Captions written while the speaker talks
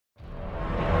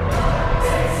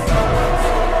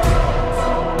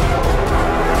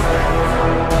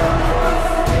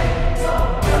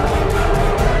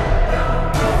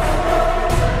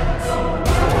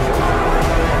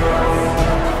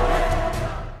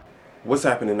What's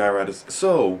happening, Night Riders?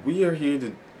 So, we are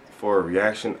here for a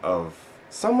reaction of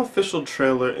some official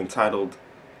trailer entitled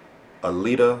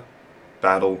Alita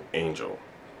Battle Angel.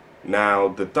 Now,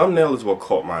 the thumbnail is what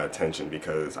caught my attention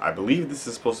because I believe this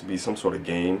is supposed to be some sort of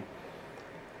game,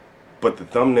 but the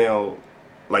thumbnail,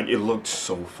 like, it looked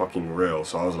so fucking real.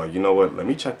 So I was like, you know what, let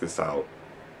me check this out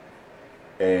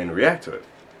and react to it.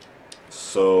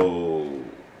 So,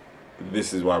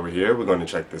 this is why we're here. We're going to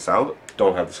check this out.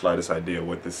 Don't have the slightest idea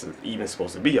what this is even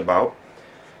supposed to be about.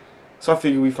 So I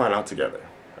figure we find out together.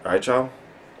 Alright, y'all?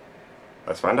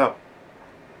 Let's find out.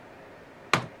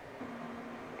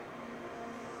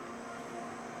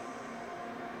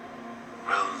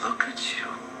 Well, look at you.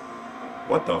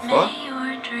 What the fuck? May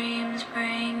your dreams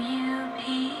bring you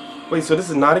peace. Wait, so this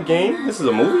is not a game? This is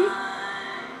a movie?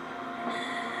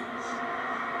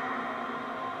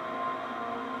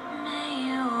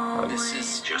 This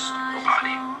is just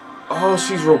robotic. Oh,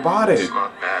 she's robotic. It's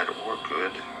not bad or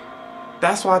good.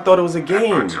 That's why I thought it was a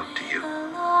game. That's up to you.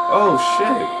 Oh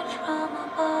shit.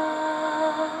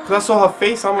 Cause I saw her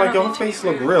face, I'm like, yo, her face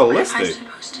look realistic. I'm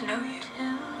supposed to know you.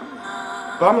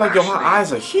 But I'm like, yo, her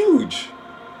eyes are huge.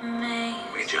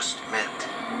 We just met.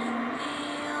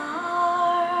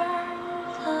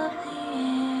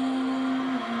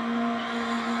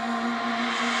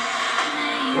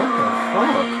 What the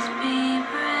fuck?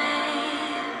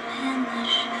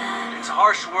 It's a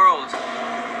harsh world.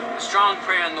 The strong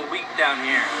prey on the weak down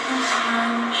here.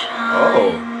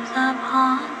 Oh.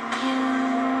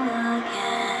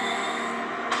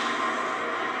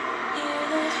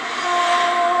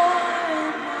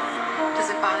 Does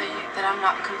it bother you that I'm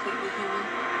not completely human?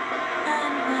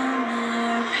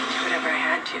 I'd do whatever I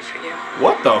had to for you.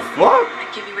 What the fuck? I'd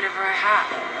give you whatever I have.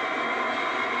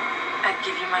 I'd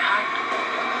give you my heart.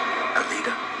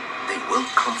 Alita, they will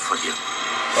come for you.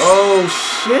 Oh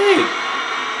shit.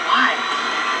 Why?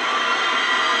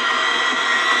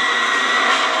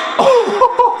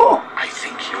 Oh. I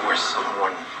think you are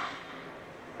someone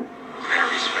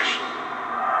very special.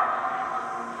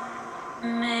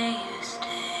 May you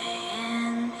stay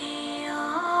in the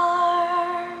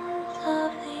arms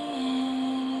of the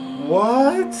angels.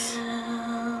 What?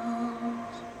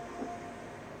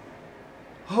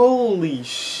 Holy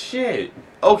shit.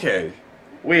 Okay.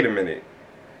 Wait a minute.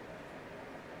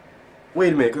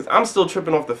 Wait a minute, because I'm still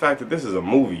tripping off the fact that this is a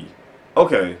movie.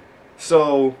 Okay,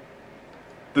 so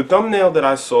the thumbnail that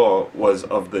I saw was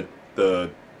of the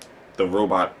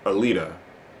robot Alita.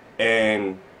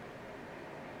 And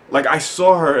like I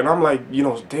saw her and I'm like, you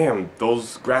know, damn,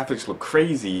 those graphics look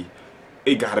crazy.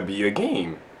 It gotta be a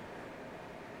game.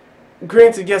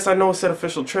 Granted, yes, I know it said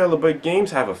official trailer, but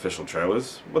games have official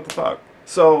trailers. What the fuck?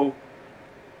 So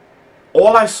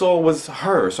all I saw was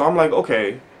her. So I'm like,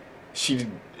 okay,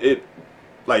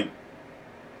 like,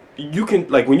 you can,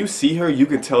 like, when you see her, you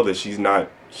can tell that she's not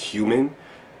human,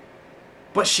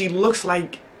 but she looks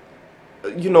like,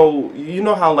 you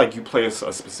know how, like, you play a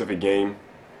specific game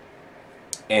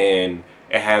and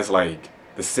it has, like,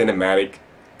 the cinematic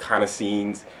kind of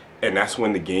scenes, and that's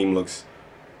when the game looks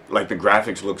like the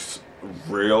graphics looks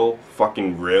real,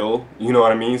 fucking real, you know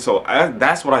what I mean? So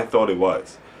that's what I thought it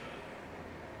was.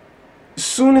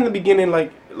 Soon in the beginning,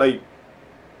 like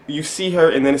you see her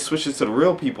and then it switches to the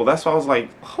real people. That's why I was like,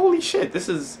 holy shit,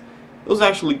 those are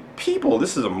actually people.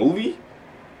 This is a movie.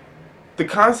 The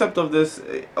concept of this,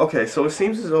 okay, so it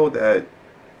seems as though that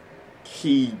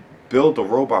he built a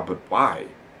robot, but why?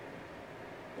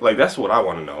 Like, that's what I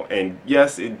want to know. And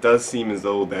yes, it does seem as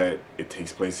though that it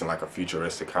takes place in like a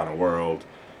futuristic kind of world,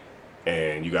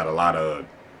 and you got a lot of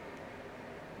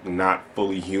not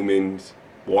fully humans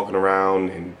walking around,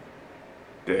 and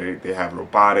they have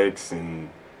robotics, and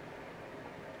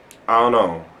I don't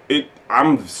know.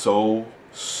 I'm so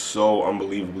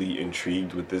unbelievably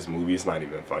intrigued with this movie. It's not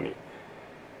even funny.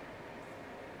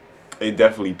 It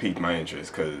definitely piqued my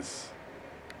interest, cause,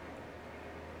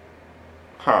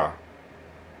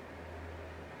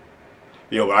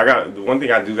 yo, but I got the one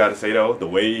thing I do gotta say though, the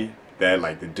way that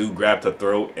like the dude grabbed her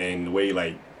throat and the way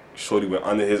like Shorty went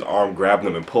under his arm, grabbed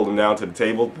him and pulled him down to the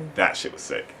table, that shit was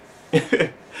sick.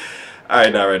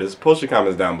 Alright, Night Riders, post your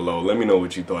comments down below. Let me know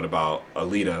what you thought about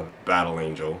Alita Battle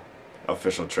Angel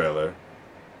official trailer.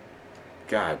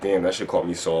 God damn, that shit caught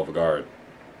me so off guard.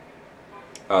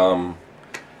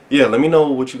 Yeah, let me know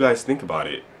what you guys think about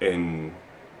it, and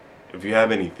if you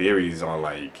have any theories on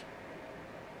like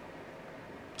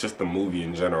just the movie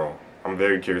in general. I'm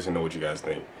very curious to know what you guys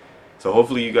think. So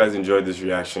hopefully you guys enjoyed this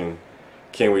reaction.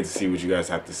 Can't wait to see what you guys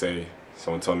have to say.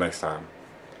 So until next time,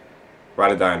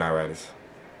 ride or die, Night Riders.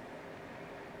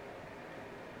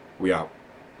 We out.